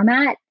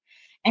format.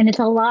 And it's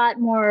a lot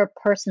more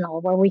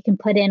personal where we can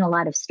put in a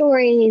lot of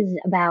stories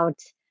about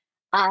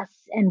us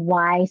and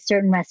why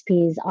certain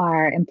recipes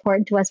are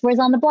important to us. Whereas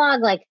on the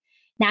blog, like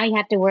now you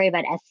have to worry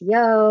about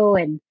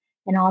SEO and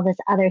all this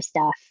other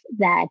stuff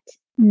that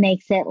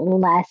makes it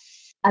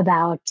less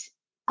about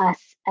us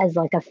as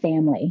like a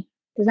family.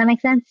 Does that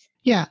make sense?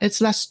 Yeah,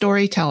 it's less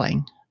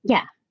storytelling.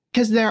 Yeah.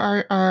 Because there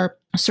are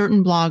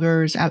certain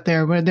bloggers out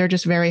there where they're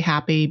just very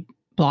happy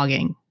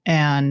blogging.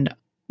 And,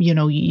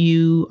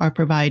 you are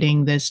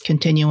providing this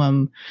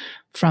continuum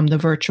from the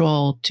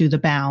virtual to the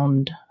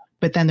bound,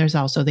 but then there's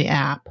also the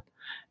app.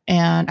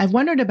 And I've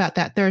wondered about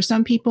that. There are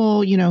some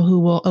people, who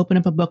will open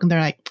up a book and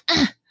they're like,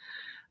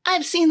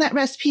 I've seen that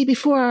recipe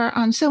before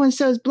on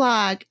so-and-so's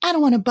blog. I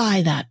don't want to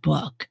buy that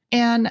book.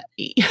 And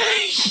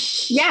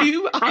yeah,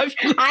 I've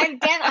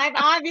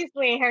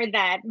obviously heard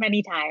that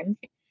many times.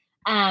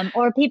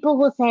 Or people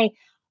will say,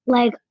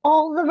 like,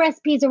 all the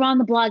recipes are on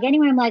the blog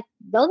anyway. I'm like,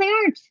 no, they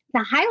aren't. The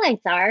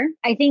highlights are.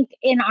 I think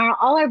in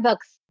all our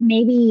books,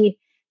 maybe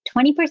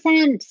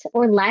 20%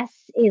 or less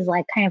is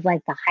like kind of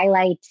like the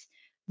highlight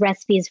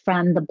recipes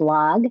from the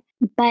blog.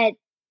 But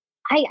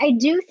I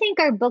do think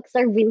our books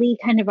are really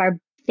kind of our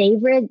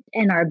favorite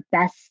and our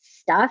best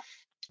stuff.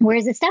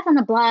 Whereas the stuff on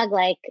the blog,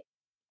 like,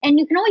 and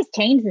you can always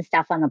change the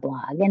stuff on the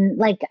blog. And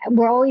like,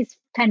 we're always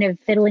kind of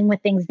fiddling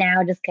with things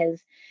now just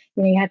because,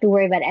 you have to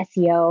worry about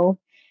SEO,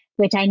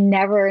 which I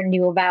never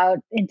knew about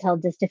until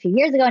just a few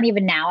years ago. And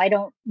even now, I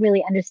don't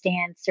really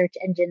understand search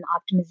engine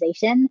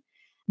optimization.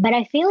 But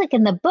I feel like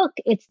in the book,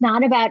 it's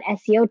not about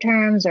SEO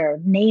terms or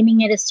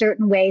naming it a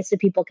certain way so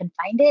people can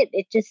find it.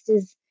 It just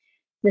is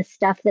the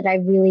stuff that I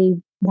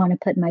really want to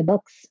put in my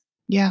books.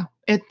 Yeah,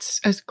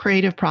 it's a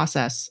creative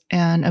process.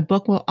 And a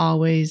book will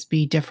always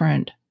be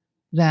different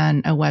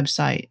than a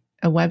website.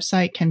 A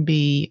website can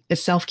be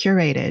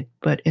self-curated,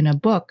 but in a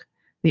book,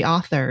 the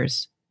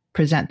authors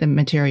present the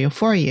material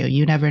for you.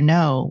 You never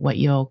know what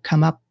you'll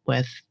come up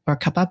with or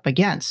come up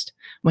against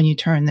when you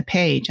turn the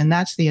page. And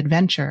that's the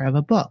adventure of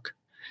a book.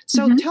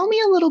 So tell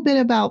me a little bit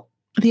about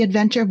the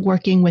adventure of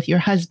working with your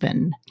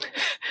husband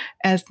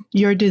as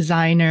your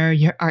designer,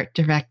 your art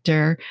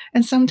director,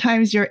 and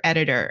sometimes your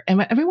editor.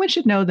 And everyone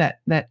should know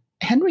that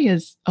Henry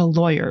is a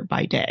lawyer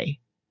by day.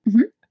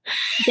 Mm-hmm.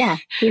 Yeah,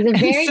 he's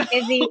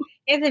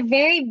a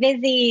very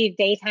busy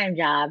daytime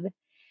job.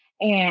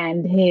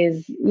 And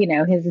his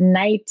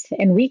night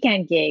and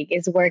weekend gig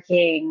is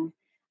working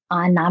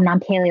on Nom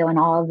Nom Paleo and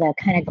all of the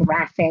kind of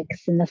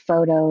graphics and the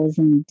photos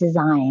and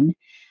design.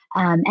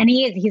 And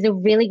he's a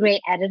really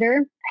great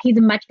editor. He's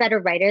a much better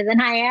writer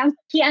than I am.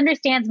 He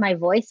understands my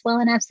voice well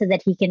enough so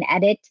that he can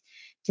edit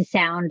to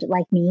sound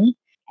like me.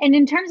 And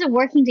in terms of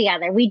working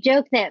together, we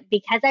joke that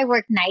because I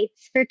worked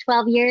nights for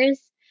 12 years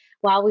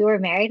while we were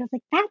married, I was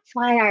like, that's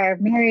why our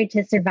marriage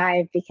has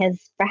survived, because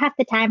for half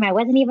the time I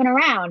wasn't even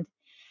around.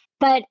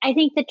 But I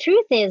think the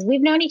truth is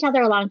we've known each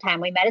other a long time.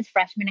 We met as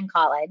freshmen in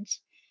college.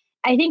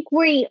 I think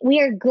we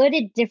are good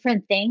at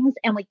different things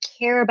and we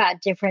care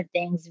about different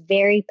things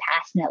very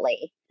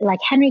passionately. Like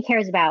Henry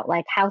cares about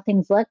like how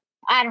things look.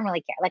 I don't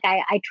really care. Like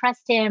I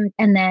trust him,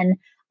 and then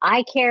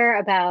I care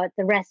about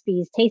the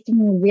recipes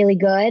tasting really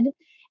good,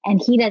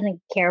 and he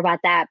doesn't care about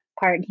that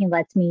part, and he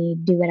lets me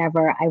do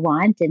whatever I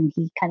want, and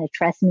he kind of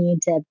trusts me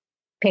to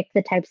pick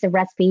the types of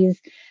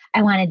recipes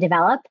I want to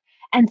develop.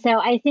 And so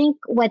I think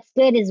what's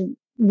good is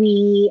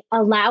we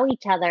allow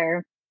each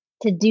other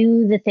to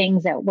do the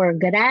things that we're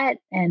good at,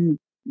 and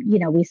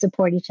we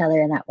support each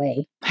other in that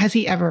way. Has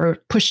he ever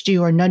pushed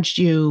you or nudged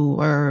you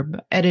or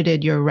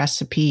edited your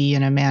recipe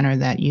in a manner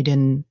that you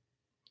didn't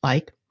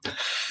like?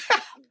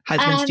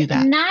 Husbands do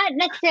that. Not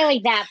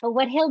necessarily that, but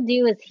what he'll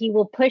do is he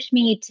will push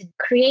me to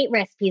create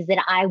recipes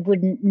that I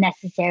wouldn't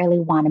necessarily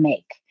want to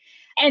make.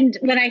 And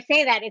when I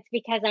say that, it's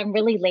because I'm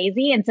really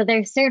lazy. And so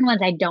there's certain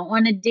ones I don't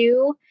want to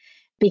do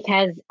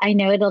because I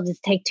know it'll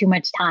just take too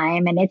much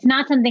time. And it's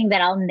not something that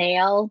I'll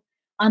nail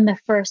on the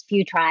first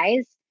few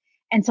tries.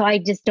 And so I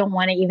just don't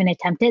want to even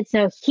attempt it.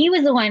 So he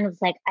was the one who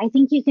was like, I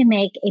think you can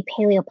make a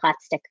paleo pot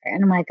sticker.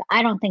 And I'm like,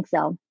 I don't think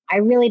so. I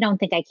really don't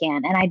think I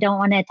can. And I don't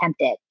want to attempt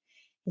it.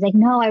 He's like,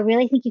 no, I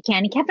really think you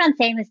can. He kept on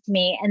saying this to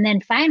me. And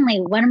then finally,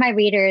 one of my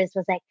readers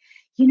was like,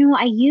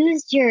 I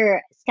used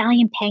your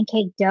scallion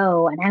pancake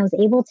dough and I was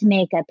able to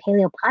make a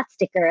paleo pot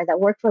sticker that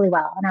worked really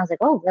well. And I was like,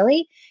 oh,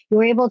 really? You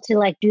were able to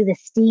like do the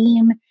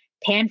steam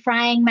pan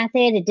frying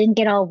method? It didn't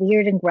get all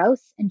weird and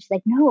gross? And she's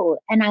like, no.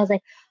 And I was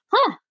like,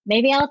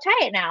 maybe I'll try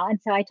it now. And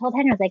so I told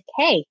Henry, I was like,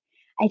 hey,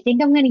 I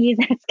think I'm going to use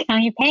that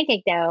scallion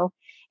pancake dough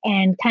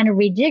and kind of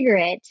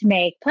rejigger it to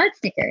make pot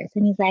stickers.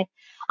 And he's like,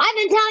 I've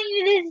been telling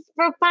you this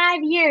for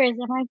 5 years.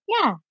 I'm like,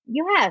 yeah,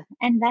 you have.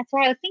 And that's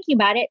why I was thinking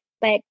about it.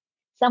 But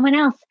someone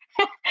else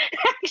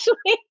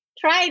actually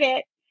tried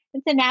it.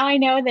 And so now I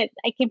know that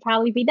I can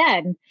probably be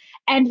done.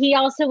 And he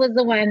also was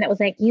the one that was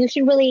like, you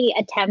should really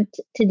attempt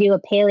to do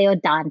a paleo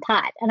Don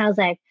Tot. And I was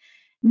like,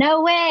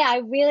 no way.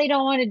 I really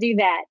don't want to do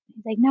that.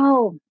 He's like,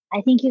 no,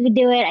 I think you could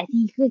do it. I think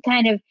you could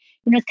kind of,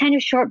 it's kind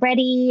of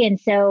shortbready. And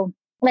so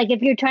like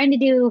if you're trying to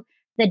do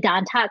the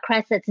Don Tot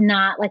crust that's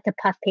not like the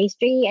puff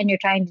pastry and you're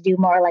trying to do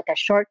more like a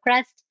short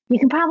crust, you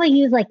can probably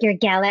use like your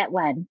galette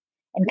one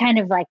and kind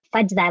of like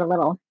fudge that a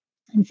little.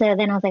 And so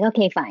then I was like,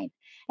 okay, fine.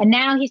 And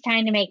now he's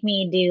trying to make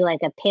me do like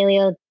a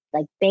paleo,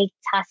 like baked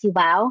char siu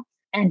bao.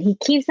 And he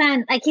keeps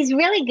on, like, he's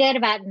really good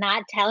about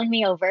not telling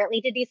me overtly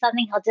to do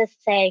something. He'll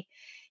just say,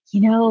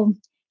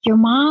 your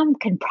mom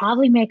can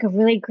probably make a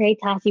really great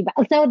char siu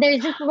bao. So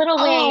there's just little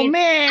ways. Oh,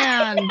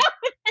 man.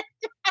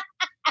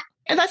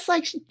 And that's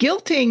like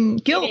guilt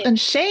and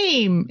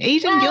shame,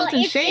 Asian guilt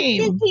and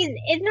shame.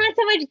 It's not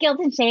so much guilt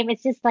and shame.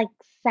 It's just like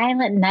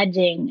silent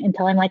nudging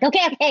until I'm like,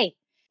 okay.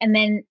 And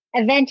then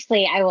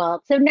eventually I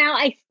will. So now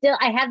I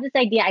have this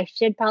idea. I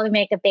should probably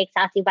make a baked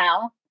char siu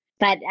bao,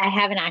 but I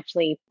haven't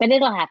actually, but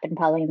it'll happen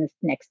probably in this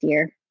next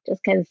year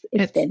just because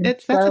it's been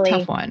that's a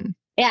tough one.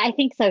 Yeah, I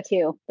think so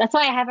too. That's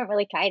why I haven't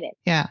really tried it.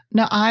 Yeah.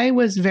 No, I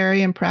was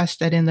very impressed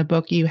that in the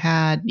book you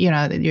had,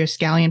 your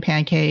scallion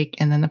pancake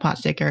and then the pot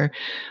sticker,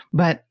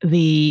 but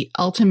the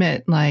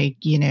ultimate,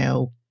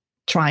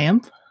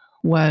 triumph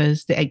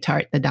was the egg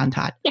tart, the Don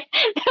Tot. Yeah,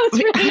 that was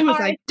really hard. I was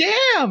like,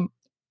 damn.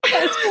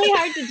 That was really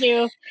hard to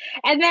do.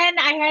 And then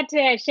I had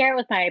to share it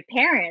with my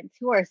parents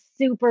who are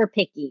super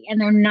picky and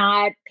they're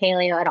not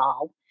paleo at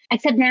all.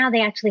 Except now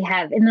they actually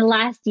have, in the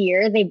last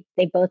year, they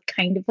both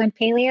kind of went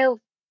paleo.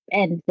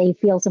 And they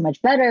feel so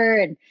much better.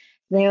 And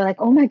they're like,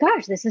 oh my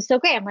gosh, this is so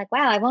great. I'm like,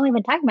 wow, I've only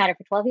been talking about it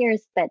for 12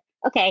 years, but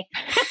okay.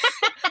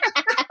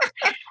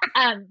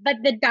 But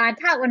the Don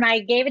Tot, when I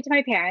gave it to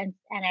my parents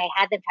and I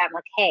had them try, I'm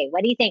like, hey,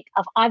 what do you think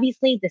of?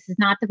 Obviously, this is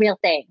not the real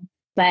thing,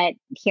 but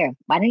here,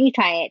 why don't you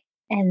try it?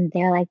 And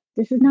they're like,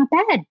 this is not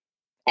bad.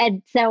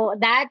 And so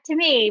that to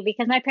me,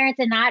 because my parents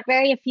are not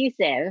very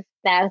effusive,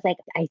 that I was like,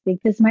 I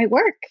think this might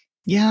work.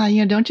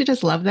 Yeah, don't you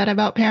just love that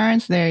about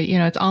parents? They're,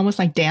 it's almost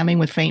like damning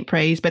with faint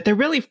praise, but they're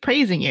really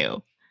praising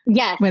you.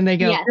 Yes. When they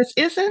go, this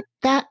isn't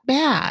that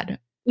bad.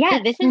 Yeah,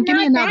 this is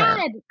not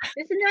bad.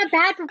 This is not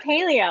bad for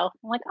paleo.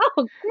 I'm like,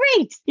 oh,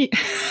 great. Yeah.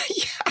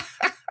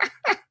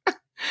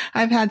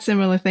 I've had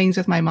similar things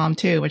with my mom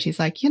too, where she's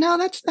like,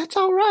 that's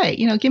all right.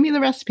 Give me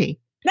the recipe.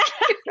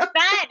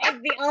 That is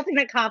the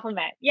ultimate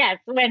compliment. Yes.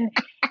 When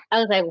I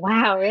was like,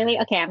 wow, really?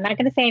 Okay, I'm not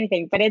going to say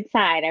anything, but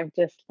inside I'm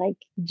just like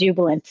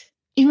jubilant.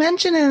 You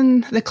mentioned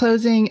in the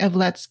closing of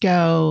Let's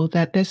Go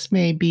that this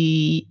may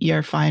be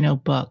your final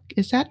book.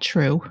 Is that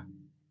true?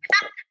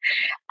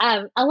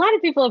 A lot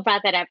of people have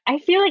brought that up. I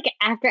feel like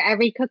after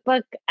every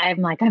cookbook, I'm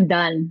like, I'm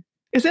done.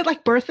 Is it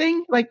like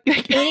birthing?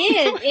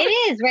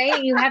 It is,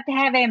 right? You have to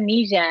have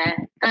amnesia.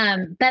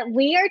 But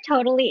we are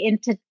totally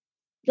into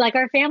like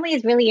our family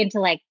is really into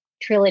like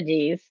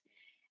trilogies.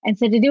 And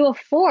so to do a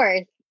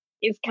fourth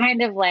is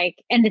kind of like,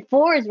 and the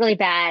four is really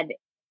bad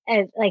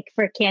as like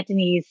for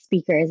Cantonese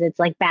speakers, it's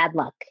like bad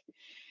luck.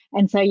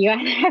 And so you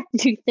either have to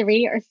do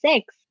 3 or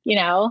 6, you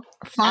know?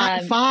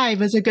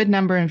 Five is a good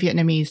number in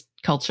Vietnamese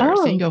culture.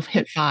 So you go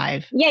hit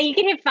 5. Yeah, you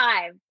can hit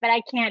 5, but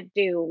I can't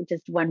do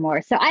just one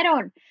more. So I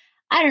don't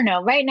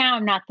know. Right now,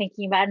 I'm not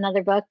thinking about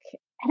another book.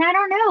 And I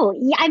don't know.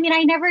 Yeah, I mean,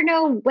 I never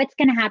know what's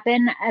going to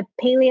happen.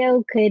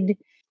 Paleo could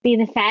be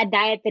the fad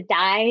diet that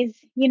dies.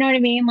 You know what I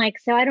mean? Like,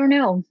 so I don't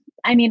know.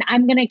 I mean,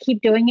 I'm going to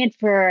keep doing it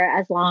for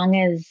as long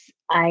as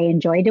I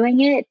enjoy doing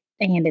it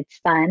and it's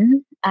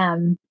fun.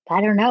 I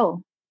don't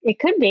know. It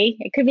could be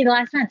the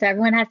last one. So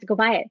everyone has to go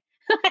buy it.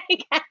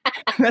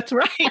 That's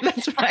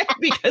right.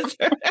 Because,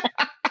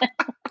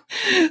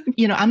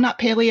 I'm not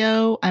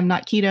paleo, I'm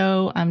not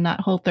keto, I'm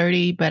not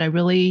Whole30, but I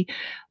really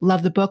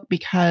love the book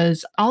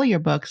because all of your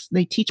books,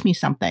 they teach me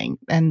something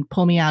and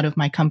pull me out of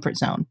my comfort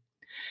zone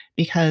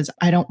because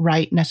I don't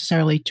write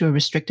necessarily to a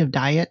restrictive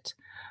diet,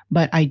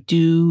 but I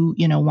do,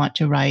 want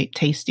to write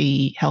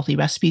tasty, healthy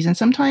recipes. And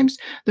sometimes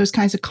those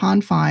kinds of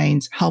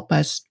confines help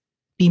us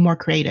be more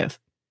creative.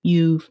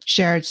 You've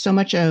shared so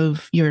much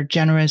of your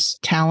generous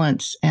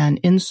talents and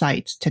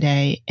insights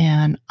today,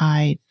 and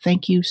I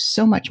thank you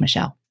so much,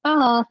 Michelle.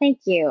 Oh, thank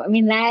you. I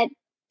mean, that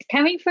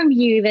coming from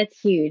you, that's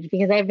huge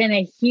because I've been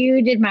a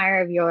huge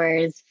admirer of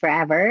yours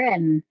forever,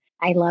 and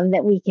I love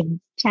that we can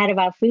chat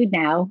about food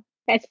now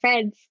as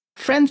friends.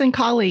 Friends and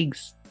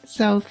colleagues.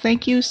 So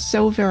thank you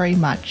so very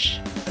much.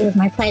 It was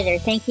my pleasure.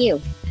 Thank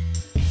you.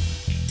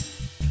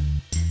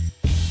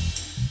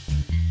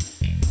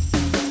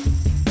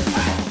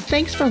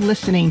 Thanks for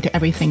listening to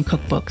Everything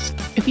Cookbooks.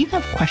 If you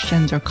have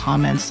questions or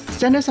comments,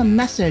 send us a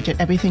message at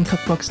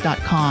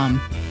everythingcookbooks.com.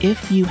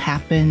 If you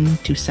happen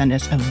to send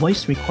us a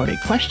voice recorded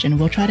question,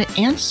 we'll try to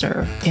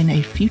answer in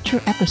a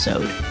future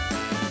episode.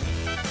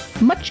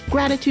 Much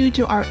gratitude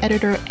to our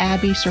editor,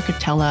 Abby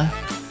Circatella.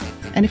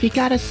 And if you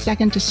got a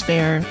second to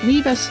spare,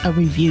 leave us a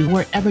review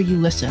wherever you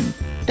listen.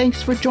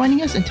 Thanks for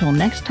joining us. Until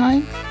next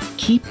time,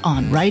 keep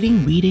on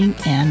writing, reading,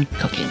 and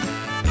cooking.